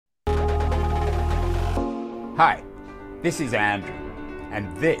Hi, this is Andrew,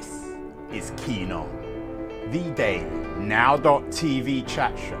 and this is Keen On, the daily now.tv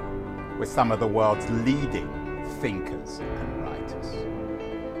chat show with some of the world's leading thinkers and writers.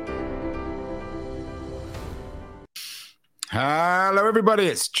 Hello, everybody.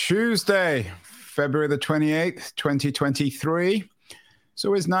 It's Tuesday, February the 28th, 2023. It's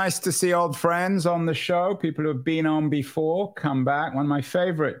always nice to see old friends on the show, people who have been on before, come back. One of my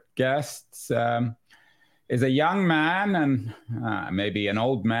favorite guests is a young man, and maybe an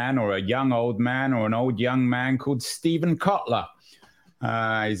old man or a young old man or an old young man called Stephen Kotler.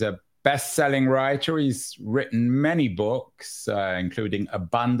 He's a best-selling writer. He's written many books, including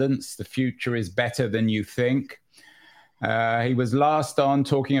Abundance, The Future is Better Than You Think. He was last on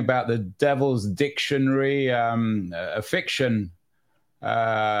talking about the Devil's Dictionary, a fiction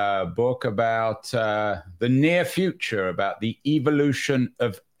book about the near future, about the evolution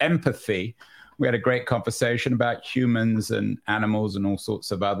of empathy. We had a great conversation about humans and animals and all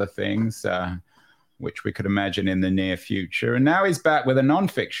sorts of other things, which we could imagine in the near future. And now he's back with a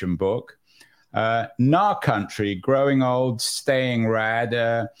nonfiction book, Gnar Country, Growing Old, Staying Rad.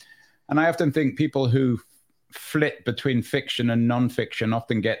 And I often think people who flit between fiction and nonfiction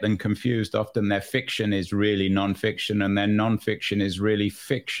often get them confused. Often their fiction is really nonfiction and their nonfiction is really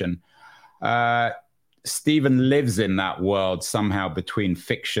fiction. Stephen lives in that world somehow between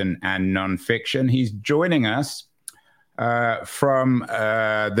fiction and nonfiction. He's joining us from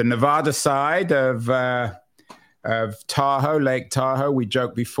the Nevada side of Tahoe, Lake Tahoe. We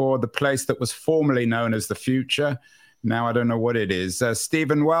joked before, the place that was formerly known as the future. Now I don't know what it is.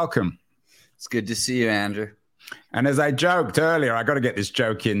 Stephen, welcome. It's good to see you, Andrew. And as I joked earlier, I got to get this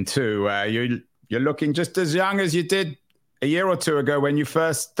joke in too. You're looking just as young as you did a year or two ago when you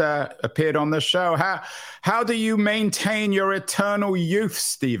first appeared on the show. How do you maintain your eternal youth,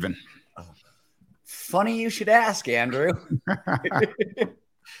 Stephen? Funny you should ask, Andrew.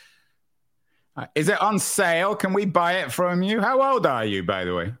 Is it on sale? Can we buy it from you? How old are you, by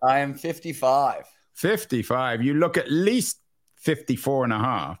the way? I am 55. 55. You look at least 54 and a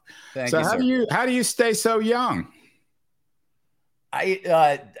half. Thank you, So how do you stay so young?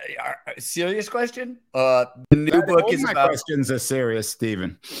 Serious question? The new book is about... questions are serious,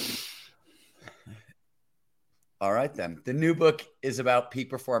 Stephen. All right, then. The new book is about peak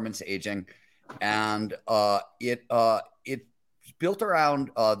performance aging, and it's built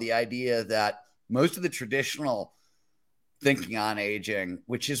around the idea that most of the traditional thinking on aging,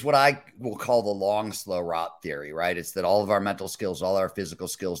 which is what I will call the long, slow rot theory, right? It's that all of our mental skills, all our physical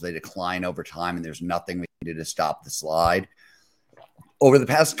skills, they decline over time, and there's nothing we can do to stop the slide. Over the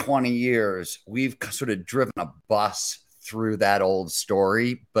past 20 years, we've sort of driven a bus through that old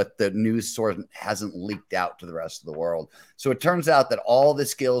story, but the news source hasn't leaked out to the rest of the world. So it turns out that all the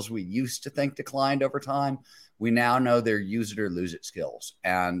skills we used to think declined over time, we now know they're use it or lose it skills.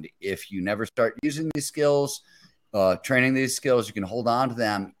 And if you never start using these skills, training these skills, you can hold on to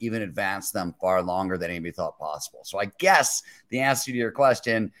them, even advance them far longer than anybody thought possible. So I guess the answer to your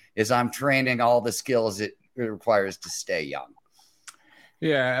question is I'm training all the skills it requires to stay young.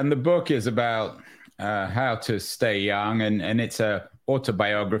 Yeah, and the book is about how to stay young, and it's a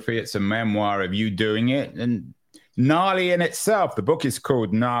autobiography. It's a memoir of you doing it, and gnarly in itself. The book is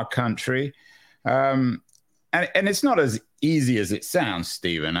called Gnar Country, and it's not as easy as it sounds,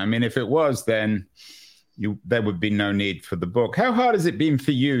 Stephen. I mean, if it was, then there would be no need for the book. How hard has it been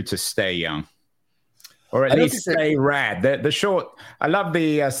for you to stay young, or at least stay rad? The short. I love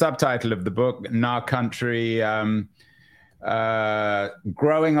the subtitle of the book, Gnar Country.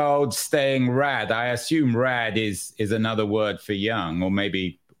 Growing old, staying rad. I assume rad is another word for young, or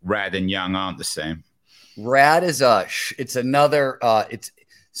maybe rad and young aren't the same. Rad is it's another the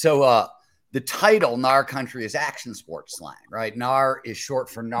title Gnar Country is action sports slang, right? Gnar is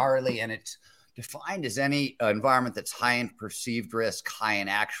short for gnarly, and it's defined as any environment that's high in perceived risk, high in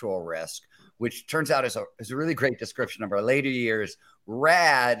actual risk, which turns out is a really great description of our later years.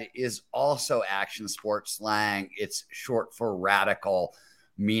 Rad is also action sports slang. It's short for radical,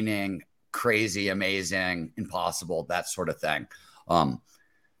 meaning crazy, amazing, impossible, that sort of thing. So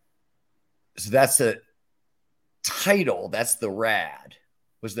that's the title. That's the rad.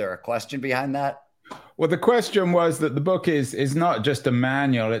 Was there a question behind that? Well, the question was that the book is not just a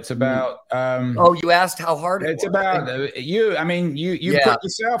manual. It's about... you asked how hard it was. It's about you. I mean, you put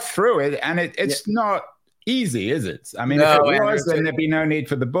yourself through it, and it's not easy, is it? I mean, if it was, then there'd be no need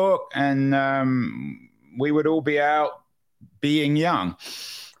for the book, and we would all be out being young.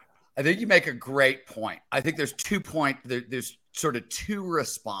 I think you make a great point. I think there's there's sort of two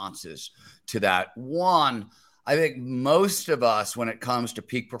responses to that. One, I think most of us, when it comes to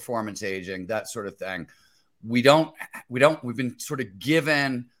peak performance aging, that sort of thing, we've been sort of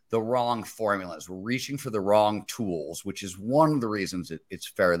given the wrong formulas. We're reaching for the wrong tools, which is one of the reasons it's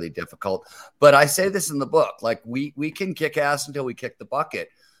fairly difficult. But I say this in the book, like we can kick ass until we kick the bucket,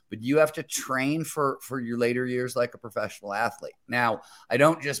 but you have to train for your later years like a professional athlete. Now, I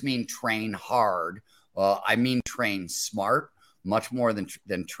don't just mean train hard. I mean train smart, much more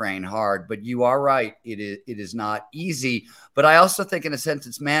than train hard. But you are right. It is not easy. But I also think in a sense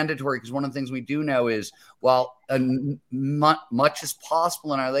it's mandatory, because one of the things we do know is while much is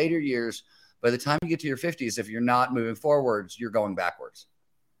possible in our later years, by the time you get to your 50s, if you're not moving forwards, you're going backwards.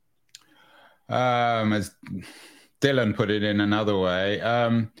 As Dylan put it in another way,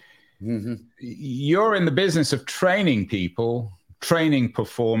 you're in the business of training people, training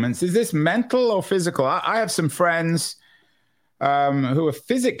performance. Is this mental or physical? I have some friends who are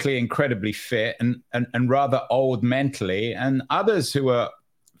physically incredibly fit and rather old mentally, and others who are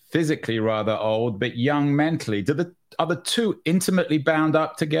physically rather old but young mentally. Are the two intimately bound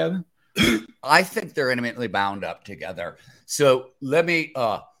up together? I think they're intimately bound up together. So let me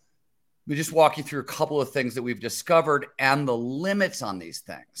just walk you through a couple of things that we've discovered and the limits on these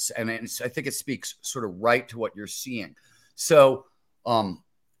things. And I think it speaks sort of right to what you're seeing. So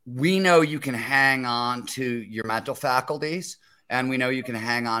we know you can hang on to your mental faculties, and we know you can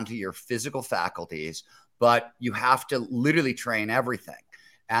hang on to your physical faculties, but you have to literally train everything.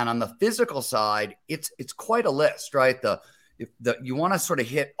 And on the physical side, it's quite a list, right? You want to sort of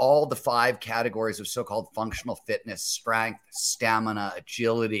hit all the 5 categories of so-called functional fitness: strength, stamina,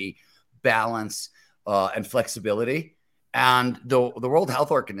 agility, balance, and flexibility. And the World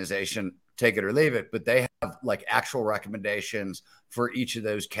Health Organization, take it or leave it, but they have like actual recommendations for each of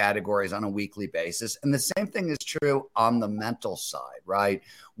those categories on a weekly basis. And the same thing is true on the mental side, right?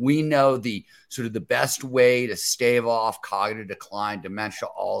 We know the sort of the best way to stave off cognitive decline, dementia,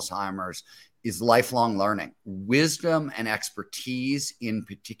 Alzheimer's is lifelong learning, wisdom and expertise in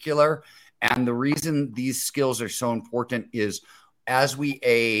particular. And the reason these skills are so important is as we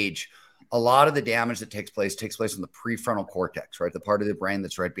age, a lot of the damage that takes place in the prefrontal cortex, right? The part of the brain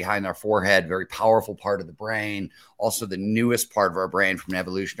that's right behind our forehead, very powerful part of the brain, also the newest part of our brain from an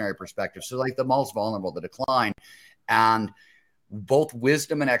evolutionary perspective. So like the most vulnerable to decline. And both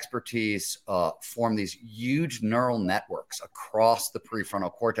wisdom and expertise form these huge neural networks across the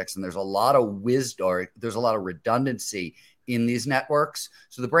prefrontal cortex. And there's a lot of wisdom, there's a lot of redundancy in these networks.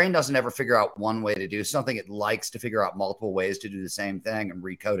 So the brain doesn't ever figure out one way to do something. It likes to figure out multiple ways to do the same thing and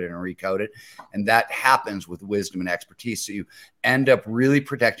recode it and recode it. And that happens with wisdom and expertise. So you end up really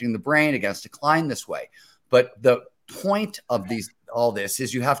protecting the brain against decline this way. But the point of all this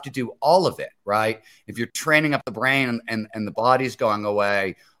is you have to do all of it, right? If you're training up the brain and the body's going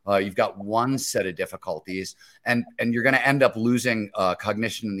away, you've got one set of difficulties, and you're going to end up losing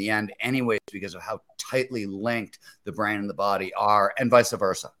cognition in the end anyways, because of how tightly linked the brain and the body are, and vice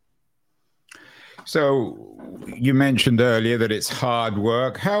versa. So you mentioned earlier that it's hard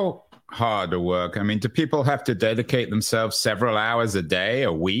work. How hard work? I mean, do people have to dedicate themselves several hours a day,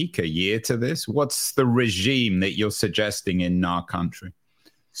 a week, a year to this? What's the regime that you're suggesting in Gnar Country?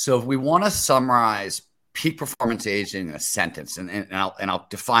 So if we want to summarize peak performance aging in a sentence, and I'll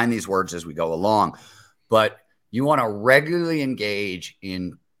define these words as we go along, but you want to regularly engage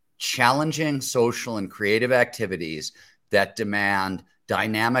in challenging social and creative activities that demand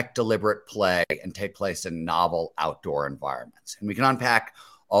dynamic, deliberate play and take place in novel outdoor environments. And we can unpack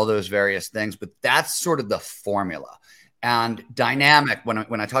all those various things, but that's sort of the formula. And dynamic, when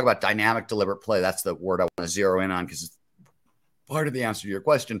I talk about dynamic, deliberate play, that's the word I want to zero in on, because it's part of the answer to your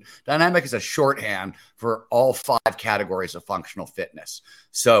question. Dynamic is a shorthand for all 5 categories of functional fitness.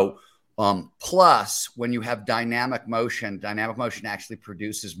 So plus, when you have dynamic motion actually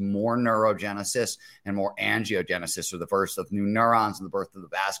produces more neurogenesis and more angiogenesis, or the birth of new neurons and the birth of the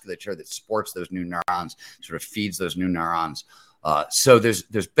vasculature that supports those new neurons, sort of feeds those new neurons. So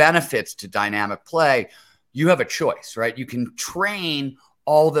there's benefits to dynamic play. You have a choice, right? You can train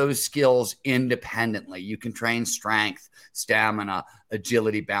all those skills independently. You can train strength, stamina,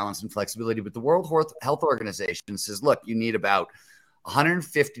 agility, balance, and flexibility. But the World Health Organization says, look, you need about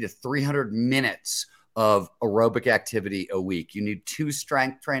 150 to 300 minutes of aerobic activity a week. You need 2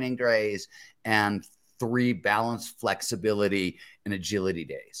 strength training days and 3 balance, flexibility, and agility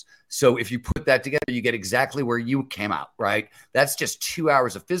days. So if you put that together, you get exactly where you came out, right? That's just 2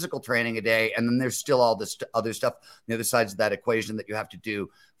 hours of physical training a day. And then there's still all this other stuff on the other sides of that equation that you have to do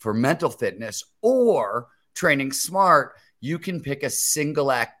for mental fitness. Or training smart, you can pick a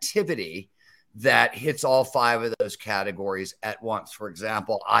single activity that hits all 5 of those categories at once. For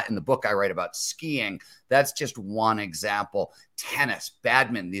example, in the book I write about skiing, that's just one example. Tennis,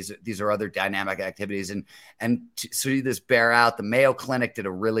 badminton, these are other dynamic activities. And to see this bear out, the Mayo Clinic did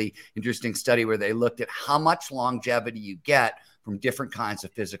a really interesting study where they looked at how much longevity you get from different kinds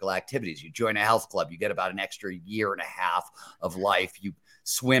of physical activities. You join a health club, you get about an extra year and a half of life. You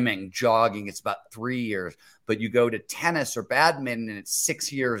swimming, jogging, it's about 3 years. But you go to tennis or badminton and it's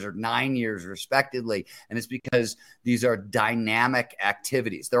 6 years or 9 years respectively. And it's because these are dynamic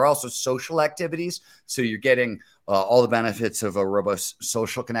activities. They're also social activities. So you're getting all the benefits of a robust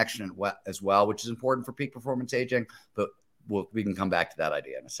social connection as well, which is important for peak performance aging. But we can come back to that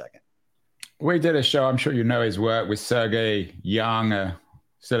idea in a second. We did a show, I'm sure you know his work, with Sergey Young, a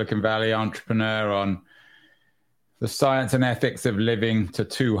Silicon Valley entrepreneur, on The Science and Ethics of Living to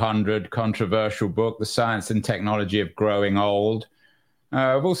 200, controversial book, The Science and Technology of Growing Old.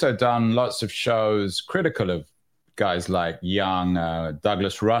 I've also done lots of shows critical of guys like Young.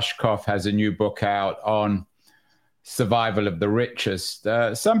 Douglas Rushkoff has a new book out on survival of the richest.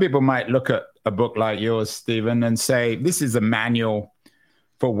 Some people might look at a book like yours, Stephen, and say, this is a manual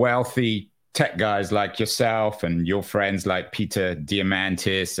for wealthy tech guys like yourself and your friends like Peter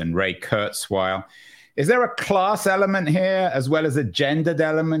Diamandis and Ray Kurzweil. Is there a class element here as well as a gendered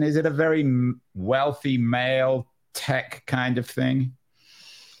element? Is it a very wealthy male tech kind of thing?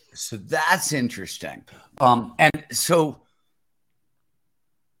 So that's interesting. And so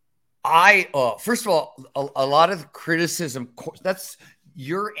first of all, a lot of the criticism,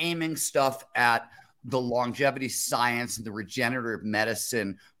 you're aiming stuff at the longevity science and the regenerative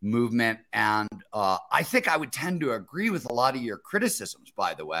medicine movement. And I think I would tend to agree with a lot of your criticisms,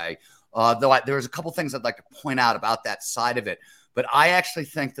 by the way. Though there's a couple things I'd like to point out about that side of it. But I actually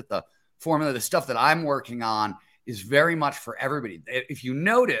think that the formula, the stuff that I'm working on, is very much for everybody. If you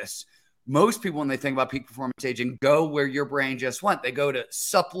notice, most people, when they think about peak performance aging, go where your brain just went. They go to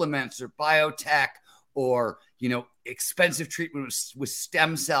supplements or biotech or, expensive treatment with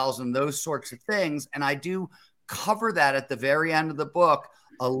stem cells and those sorts of things. And I do cover that at the very end of the book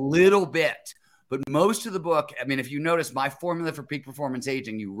a little bit. But most of the book, if you notice my formula for peak performance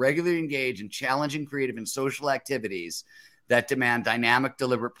aging, you regularly engage in challenging, creative, and social activities that demand dynamic,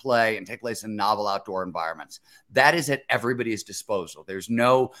 deliberate play and take place in novel outdoor environments. That is at everybody's disposal. There's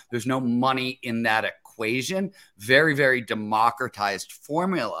no money in that equation. Very, very democratized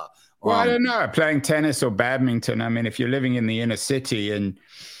formula. Well, I don't know. Playing tennis or badminton. If you're living in the inner city and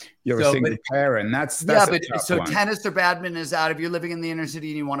you're a single parent, that's so one. Tennis or badminton is out. If you're living in the inner city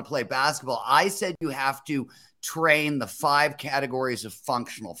and you want to play basketball, I said you have to train the 5 categories of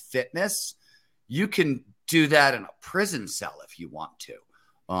functional fitness. You can do that in a prison cell if you want to.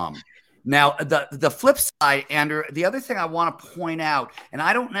 Now, the flip side, Andrew, the other thing I want to point out, and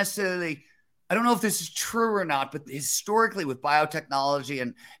I don't know if this is true or not, but historically with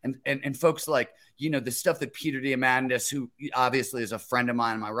biotechnology and folks like, the stuff that Peter Diamandis, who obviously is a friend of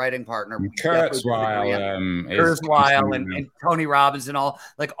mine, my writing partner, Kurzweil and Tony Robbins and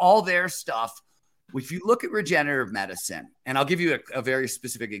all their stuff. If you look at regenerative medicine, and I'll give you a very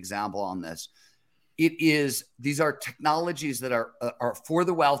specific example on this, these are technologies that are for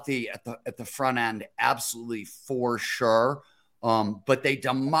the wealthy at the front end, absolutely for sure. But they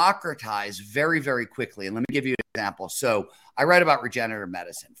democratize very, very quickly. And let me give you an example. So I write about regenerative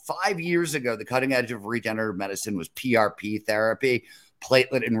medicine. 5 years ago, the cutting edge of regenerative medicine was PRP therapy,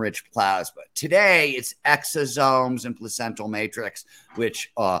 platelet-enriched plasma. Today, it's exosomes and placental matrix,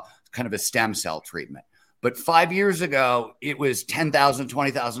 which kind of a stem cell treatment. But 5 years ago, it was $10,000,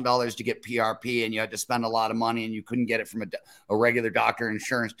 $20,000 to get PRP, and you had to spend a lot of money, and you couldn't get it from a regular doctor.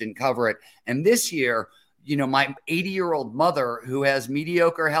 Insurance didn't cover it. And this year, my 80-year-old mother who has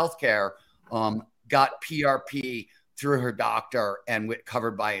mediocre healthcare got PRP through her doctor and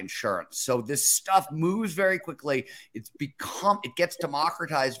covered by insurance. So this stuff moves very quickly. It gets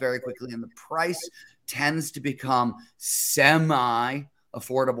democratized very quickly, and the price tends to become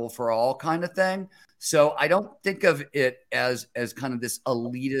semi-affordable for all kind of thing. So I don't think of it as kind of this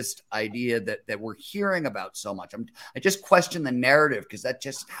elitist idea that we're hearing about so much. I just question the narrative because that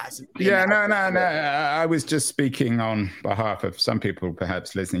just hasn't been. Yeah, no. I was just speaking on behalf of some people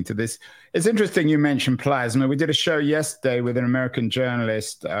perhaps listening to this. It's interesting you mentioned plasma. We did a show yesterday with an American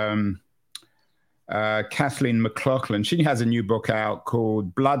journalist, Kathleen McLaughlin. She has a new book out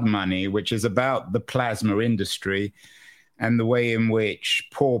called Blood Money, which is about the plasma industry and the way in which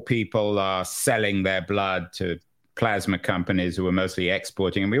poor people are selling their blood to plasma companies who are mostly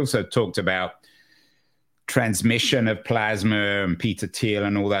exporting. And we also talked about transmission of plasma and Peter Thiel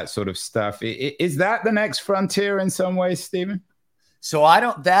and all that sort of stuff. Is that the next frontier in some ways, Stephen? So I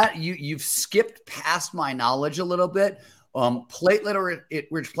don't that you've skipped past my knowledge a little bit.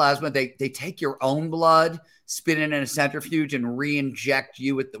 Platelet-rich plasma, they take your own blood, spin it in a centrifuge, and re-inject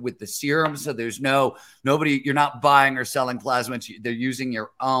you with the serum. So there's nobody, you're not buying or selling plasma. They're using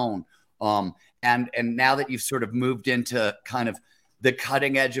your own. And now that you've sort of moved into kind of the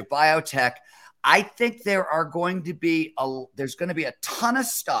cutting edge of biotech, I think there's going to be a ton of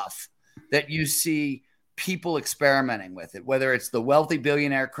stuff that you see people experimenting with it, whether it's the wealthy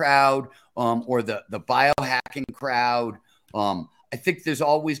billionaire crowd or the biohacking crowd. I think there's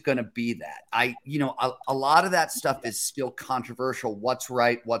always going to be that. A lot of that stuff is still controversial. What's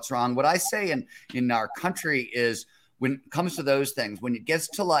right? What's wrong? What I say in our country is, when it comes to those things, when it gets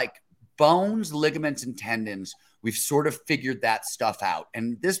to like bones, ligaments, and tendons, we've sort of figured that stuff out.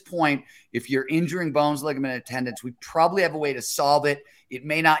 And at this point, if you're injuring bones, ligament, and tendons, we probably have a way to solve it. It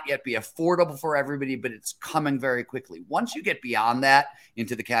may not yet be affordable for everybody, but it's coming very quickly. Once you get beyond that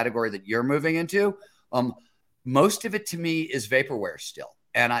into the category that you're moving into, most of it to me is vaporware still.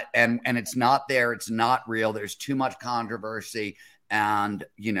 And it's not there. It's not real. There's too much controversy. And,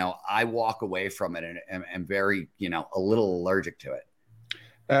 I walk away from it and am very, a little allergic to it.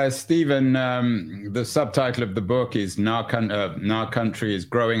 Stephen, the subtitle of the book is Gnar Country is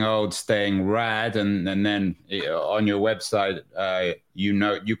Growing Old, Staying Rad. And then on your website,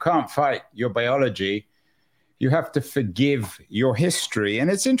 you can't fight your biology. You have to forgive your history.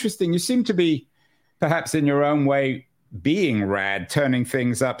 And it's interesting. You seem to be, perhaps in your own way, being rad, turning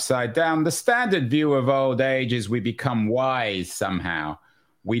things upside down. The standard view of old age is we become wise somehow.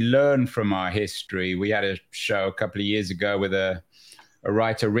 We learn from our history. We had a show a couple of years ago with a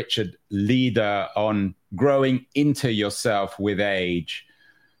writer, Richard Leader, on growing into yourself with age.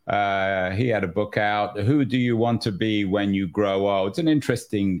 He had a book out, Who Do You Want to Be When You Grow Old? It's an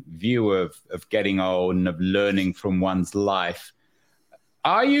interesting view of getting old and of learning from one's life.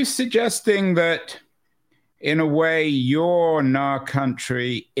 Are you suggesting that, in a way, your Gnar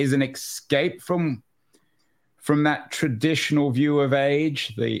Country is an escape from that traditional view of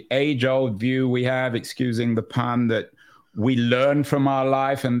age, the age-old view we have, excusing the pun, that we learn from our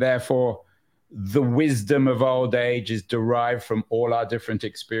life, and therefore the wisdom of old age is derived from all our different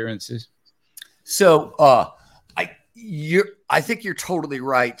experiences? So I think you're totally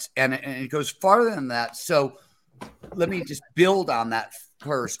right. And it goes farther than that. So let me just build on that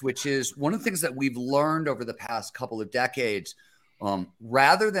first, which is one of the things that we've learned over the past couple of decades.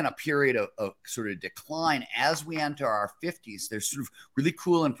 Rather than a period of sort of decline as we enter our 50s, there's sort of really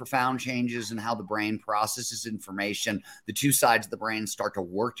cool and profound changes in how the brain processes information. The two sides of the brain start to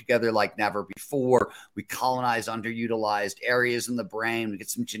work together like never before. We colonize underutilized areas in the brain. We get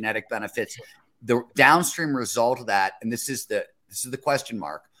some genetic benefits. The downstream result of that, and this is the question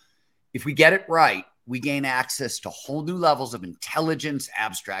mark, if we get it right, we gain access to whole new levels of intelligence,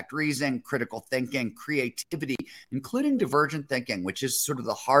 abstract reasoning, critical thinking, creativity, including divergent thinking, which is sort of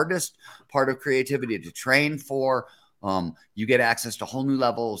the hardest part of creativity to train for. You get access to whole new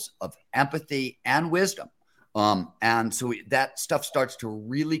levels of empathy and wisdom. And so that stuff starts to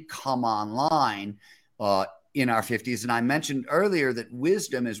really come online in our 50s. And I mentioned earlier that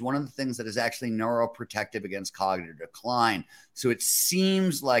wisdom is one of the things that is actually neuroprotective against cognitive decline. So it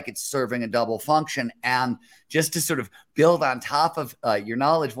seems like it's serving a double function. And just to sort of build on top of your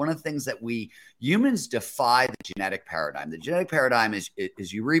knowledge, one of the things that humans defy the genetic paradigm. The genetic paradigm is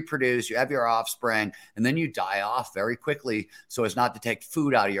you reproduce, you have your offspring, and then you die off very quickly so as not to take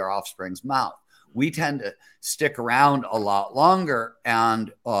food out of your offspring's mouth. We tend to stick around a lot longer. And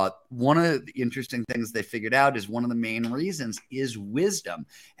one of the interesting things they figured out is one of the main reasons is wisdom.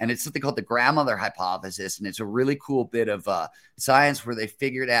 And it's something called the grandmother hypothesis. And it's a really cool bit of science where they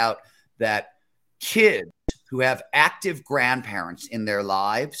figured out that kids who have active grandparents in their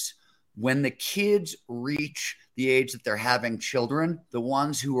lives, when the kids reach the age that they're having children, the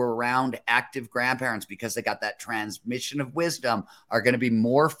ones who are around active grandparents, because they got that transmission of wisdom, are going to be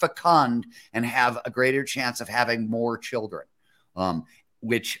more fecund and have a greater chance of having more children,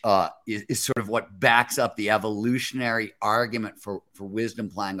 which is sort of what backs up the evolutionary argument for wisdom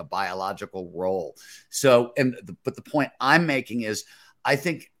playing a biological role. So, but the point I'm making is, I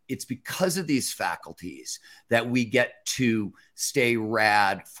think it's because of these faculties that we get to stay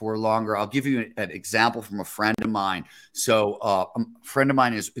rad for longer. I'll give you an example from a friend of mine. So a friend of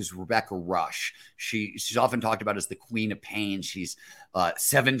mine is Rebecca Rush. She's often talked about as the queen of pain. She's a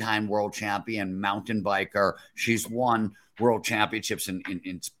 7-time world champion mountain biker. She's won world championships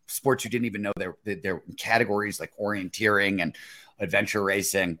in sports you didn't even know they're categories like orienteering and adventure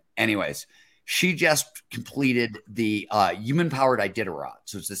racing. Anyways, She just completed the human-powered Iditarod.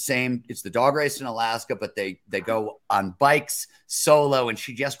 So it's the same. It's the dog race in Alaska, but they go on bikes solo, and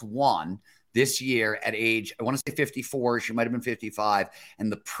she just won this year at age, I want to say 54. She might have been 55.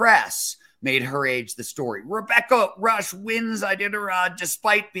 And the press made her age the story. Rebecca Rush wins Iditarod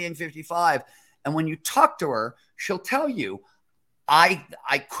despite being 55. And when you talk to her, she'll tell you, I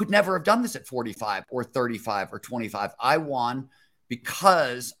could never have done this at 45 or 35 or 25. I won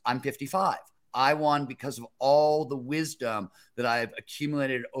because I'm 55. I won because of all the wisdom that I've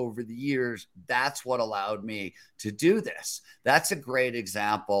accumulated over the years. That's what allowed me to do this. That's a great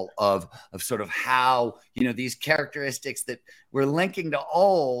example of sort of how, these characteristics that we're linking to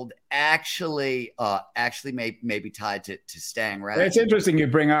old actually may be tied to staying ready. It's interesting you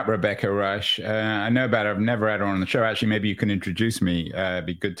bring up Rebecca Rush. I know about her. I've never had her on the show. Actually, maybe you can introduce me. It'd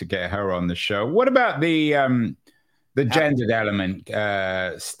be good to get her on the show. What about the gendered element,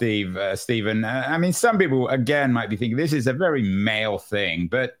 Stephen? I mean, some people, again, might be thinking this is a very male thing,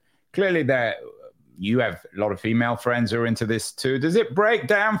 but clearly you have a lot of female friends who are into this too. Does it break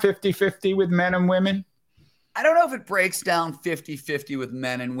down 50-50 with men and women? I don't know if it breaks down 50-50 with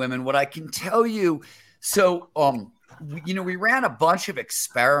men and women. What I can tell you, we ran a bunch of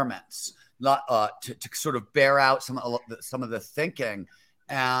experiments to sort of bear out some of the thinking,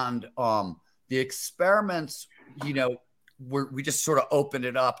 and the experiments, we just sort of opened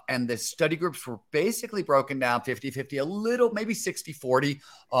it up, and the study groups were basically broken down 50-50, a little, maybe 60-40.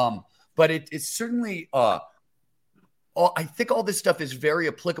 But it's certainly, I think all this stuff is very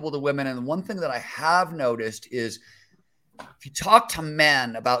applicable to women. And the one thing that I have noticed is if you talk to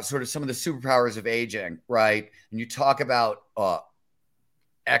men about sort of some of the superpowers of aging, right? And you talk about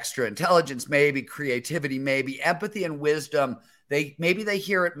extra intelligence, maybe creativity, maybe empathy and wisdom, maybe they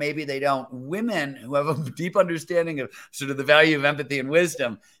hear it, maybe they don't. Women who have a deep understanding of sort of the value of empathy and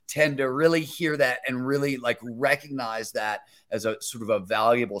wisdom tend to really hear that and really recognize that as a sort of a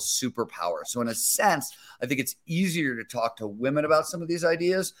valuable superpower. So in a sense, I think it's easier to talk to women about some of these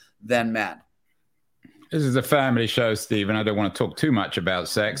ideas than men. This is a family show, Stephen. I don't want to talk too much about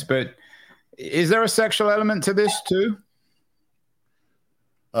sex, but is there a sexual element to this too?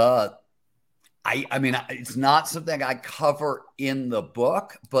 I mean, it's not something I cover in the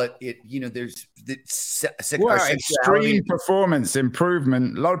book, but there's extreme performance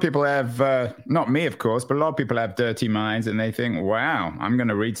improvement. A lot of people have, not me, of course, but a lot of people have dirty minds, and they think, wow, I'm going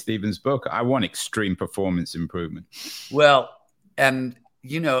to read Stephen's book. I want extreme performance improvement. Well, and,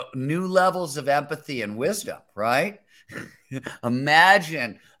 new levels of empathy and wisdom, right?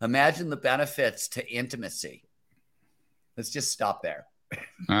 Imagine the benefits to intimacy. Let's just stop there.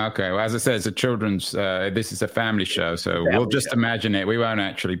 Okay. Well, as I said, it's a children's, this is a family show, so we'll just imagine it. We won't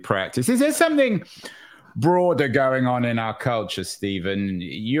actually practice. Is there something broader going on in our culture, Stephen?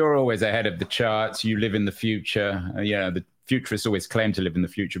 You're always ahead of the charts. You live in the future. The futurists always claim to live in the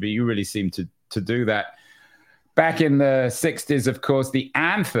future, but you really seem to do that. Back in the 60s, of course, the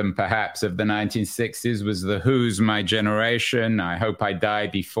anthem, perhaps, of the 1960s was The Who's My Generation. I hope I die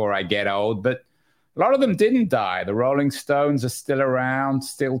before I get old. But a lot of them didn't die. The Rolling Stones are still around,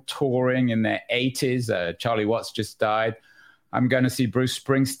 still touring in their 80s. Charlie Watts just died. I'm going to see Bruce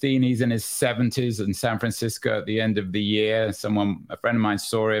Springsteen. He's in his 70s in San Francisco at the end of the year. A friend of mine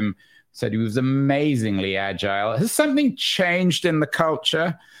saw him, said he was amazingly agile. Has something changed in the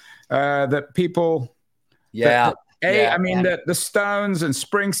culture that people... Yeah. The Stones and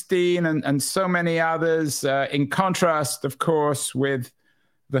Springsteen and so many others, in contrast, of course, with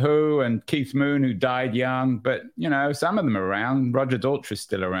The Who and Keith Moon, who died young, but some of them are around. Roger Daltrey's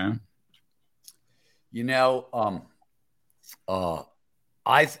still around.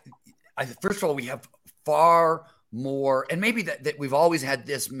 First of all, we have far more, and maybe that we've always had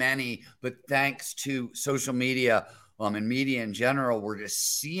this many, but thanks to social media and media in general, we're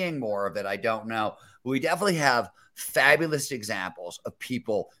just seeing more of it. I don't know. We definitely have fabulous examples of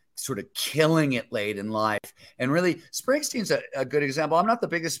people sort of killing it late in life. And really, Springsteen's a good example. I'm not the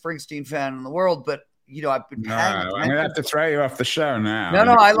biggest Springsteen fan in the world, but I've been I'm gonna have to throw you off the show now.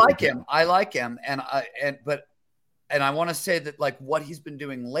 No, I like him. And I want to say that what he's been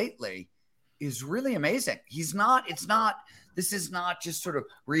doing lately is really amazing. This is not just sort of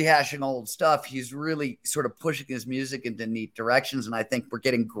rehashing old stuff. He's really sort of pushing his music into neat directions. And I think we're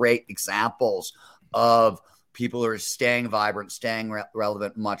getting great examples of people who are staying vibrant, staying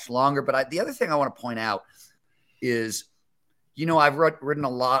relevant much longer. But the other thing I want to point out is, I've written a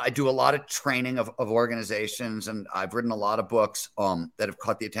lot. I do a lot of training of organizations, and I've written a lot of books that have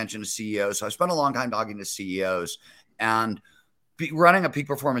caught the attention of CEOs. So I spent a long time talking to CEOs, and running a peak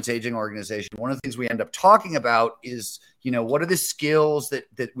performance aging organization, one of the things we end up talking about is, what are the skills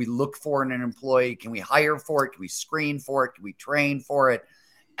that we look for in an employee? Can we hire for it? Can we screen for it? Can we train for it?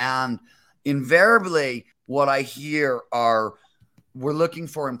 And invariably, what I hear are, we're looking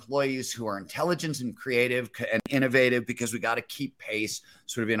for employees who are intelligent and creative and innovative, because we got to keep pace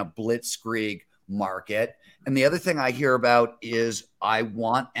sort of in a blitzkrieg market. And the other thing I hear about is, I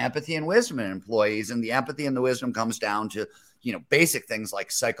want empathy and wisdom in employees. And the empathy and the wisdom comes down to, basic things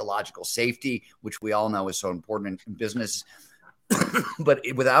like psychological safety, which we all know is so important in business. But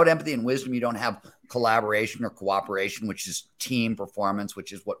without empathy and wisdom, you don't have collaboration or cooperation, which is team performance,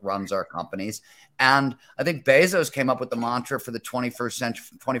 which is what runs our companies. And I think Bezos came up with the mantra for the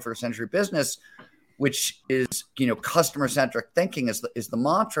 21st century business, which is, customer-centric thinking is the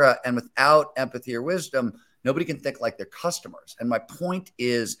mantra. And without empathy or wisdom, nobody can think like their customers. And my point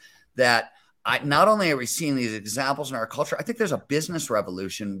is that not only are we seeing these examples in our culture, I think there's a business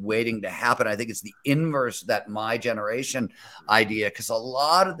revolution waiting to happen. I think it's the inverse of that my generation idea, because a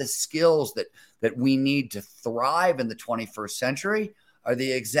lot of the skills that we need to thrive in the 21st century are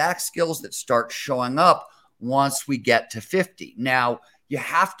the exact skills that start showing up once we get to 50. Now, you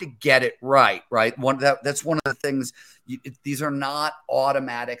have to get it right? That's one of the things. These are not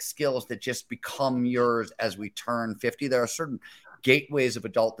automatic skills that just become yours as we turn 50. There are certain gateways of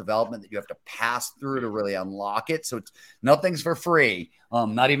adult development that you have to pass through to really unlock it. So nothing's for free,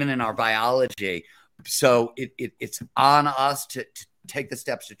 not even in our biology. So it's on us to take the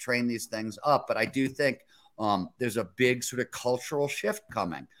steps to train these things up. But I do think there's a big sort of cultural shift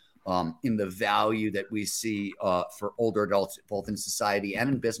coming in the value that we see for older adults, both in society and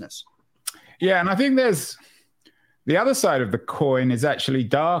in business. Yeah, and I think there's the other side of the coin is actually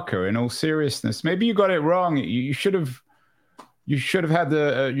darker. In all seriousness, maybe you got it wrong. You should have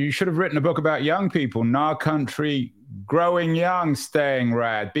written a book about young people, Gnar Country, growing young, staying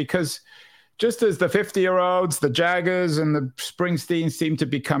rad, because just as the 50-year-olds, the Jaggers and the Springsteens seem to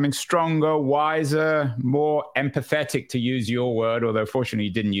be becoming stronger, wiser, more empathetic, to use your word, although fortunately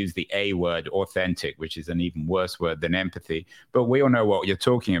you didn't use the A word, authentic, which is an even worse word than empathy. But we all know what you're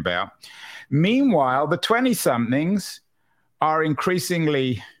talking about. Meanwhile, the 20-somethings are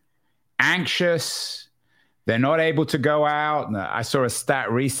increasingly anxious. They're not able to go out. I saw a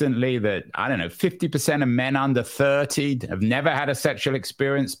stat recently that, 50% of men under 30 have never had a sexual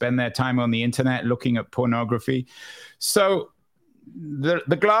experience, spend their time on the internet looking at pornography. So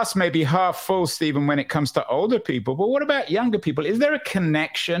the glass may be half full, Stephen, when it comes to older people. But what about younger people? Is there a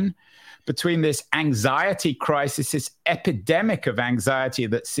connection between this anxiety crisis, this epidemic of anxiety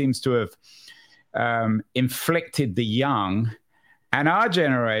that seems to have inflicted the young, and our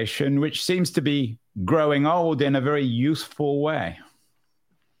generation, which seems to be growing old in a very useful way?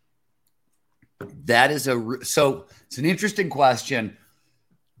 That is so it's an interesting question.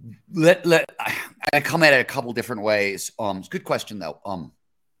 I come at it a couple different ways. It's a good question though.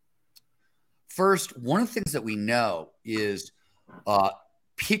 First, one of the things that we know is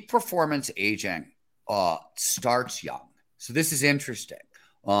peak performance aging starts young. So this is interesting.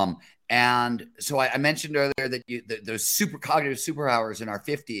 And so I mentioned earlier that those super cognitive superpowers in our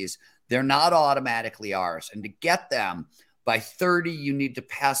 50s, they're not automatically ours. And to get them, by 30, you need to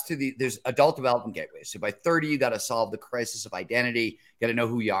pass through there's adult development gateways. So by 30, you got to solve the crisis of identity. You got to know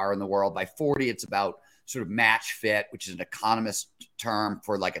who you are in the world. By 40, it's about sort of match fit, which is an economist term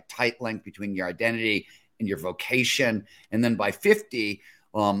for like a tight link between your identity and your vocation. And then by 50,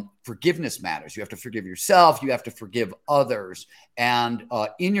 forgiveness matters. You have to forgive yourself. You have to forgive others. And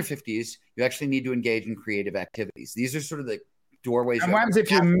in your 50s, you actually need to engage in creative activities. These are sort of the doorways. And what if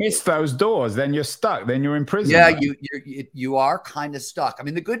you miss those doors? Then you're stuck. Then you're in prison. Yeah, you are kind of stuck. I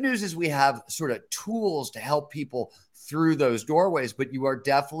mean, the good news is we have sort of tools to help people through those doorways, but you are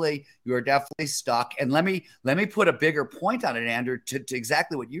definitely stuck. And let me put a bigger point on it, Andrew, to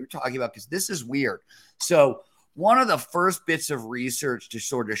exactly what you were talking about, because this is weird. So one of the first bits of research to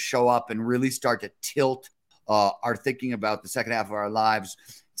sort of show up and really start to tilt our thinking about the second half of our lives,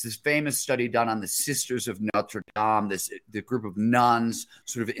 it's this famous study done on the Sisters of Notre Dame, the group of nuns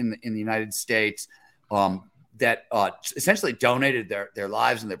sort of in the United States that essentially donated their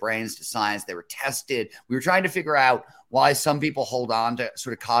lives and their brains to science. They were tested. We were trying to figure out why some people hold on to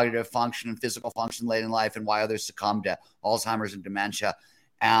sort of cognitive function and physical function late in life and why others succumb to Alzheimer's and dementia.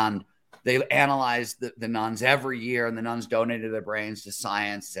 And they analyzed the nuns every year, and the nuns donated their brains to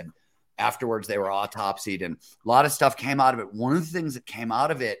science. And afterwards, they were autopsied, and a lot of stuff came out of it. One of the things that came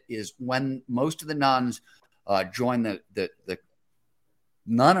out of it is when most of the nuns joined the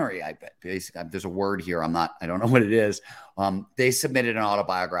nunnery, I bet, basically, there's a word here. I don't know what it is. They submitted an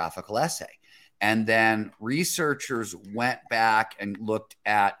autobiographical essay. And then researchers went back and looked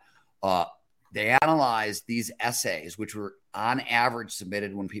at, they analyzed these essays, which were on average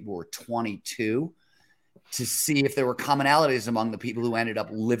submitted when people were 22, to see if there were commonalities among the people who ended up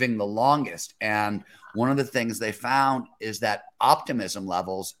living the longest. And one of the things they found is that optimism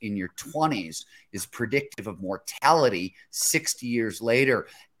levels in your 20s is predictive of mortality 60 years later.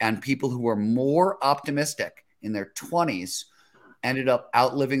 And people who were more optimistic in their 20s ended up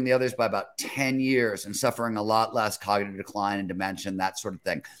outliving the others by about 10 years and suffering a lot less cognitive decline and dementia, that sort of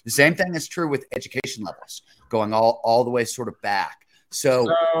thing. The same thing is true with education levels, going all the way sort of back. So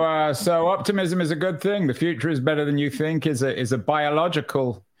optimism is a good thing. The future is better than you think is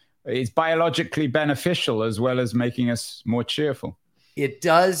biologically beneficial as well as making us more cheerful. It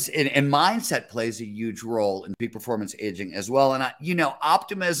does. And mindset plays a huge role in peak performance aging as well. And,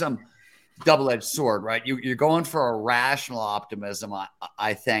 optimism, double-edged sword, right? You're going for a rational optimism,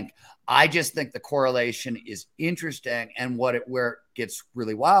 I think. I just think the correlation is interesting. And where it gets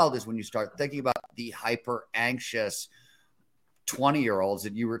really wild is when you start thinking about the hyper anxious 20-year-olds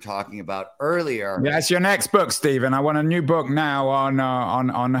that you were talking about earlier. Yeah, that's your next book, Stephen. I want a new book now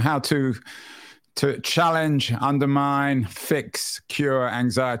on how to challenge, undermine, fix, cure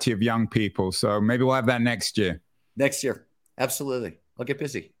anxiety of young people. So maybe we'll have that next year. Next year. Absolutely. I'll get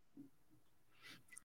busy.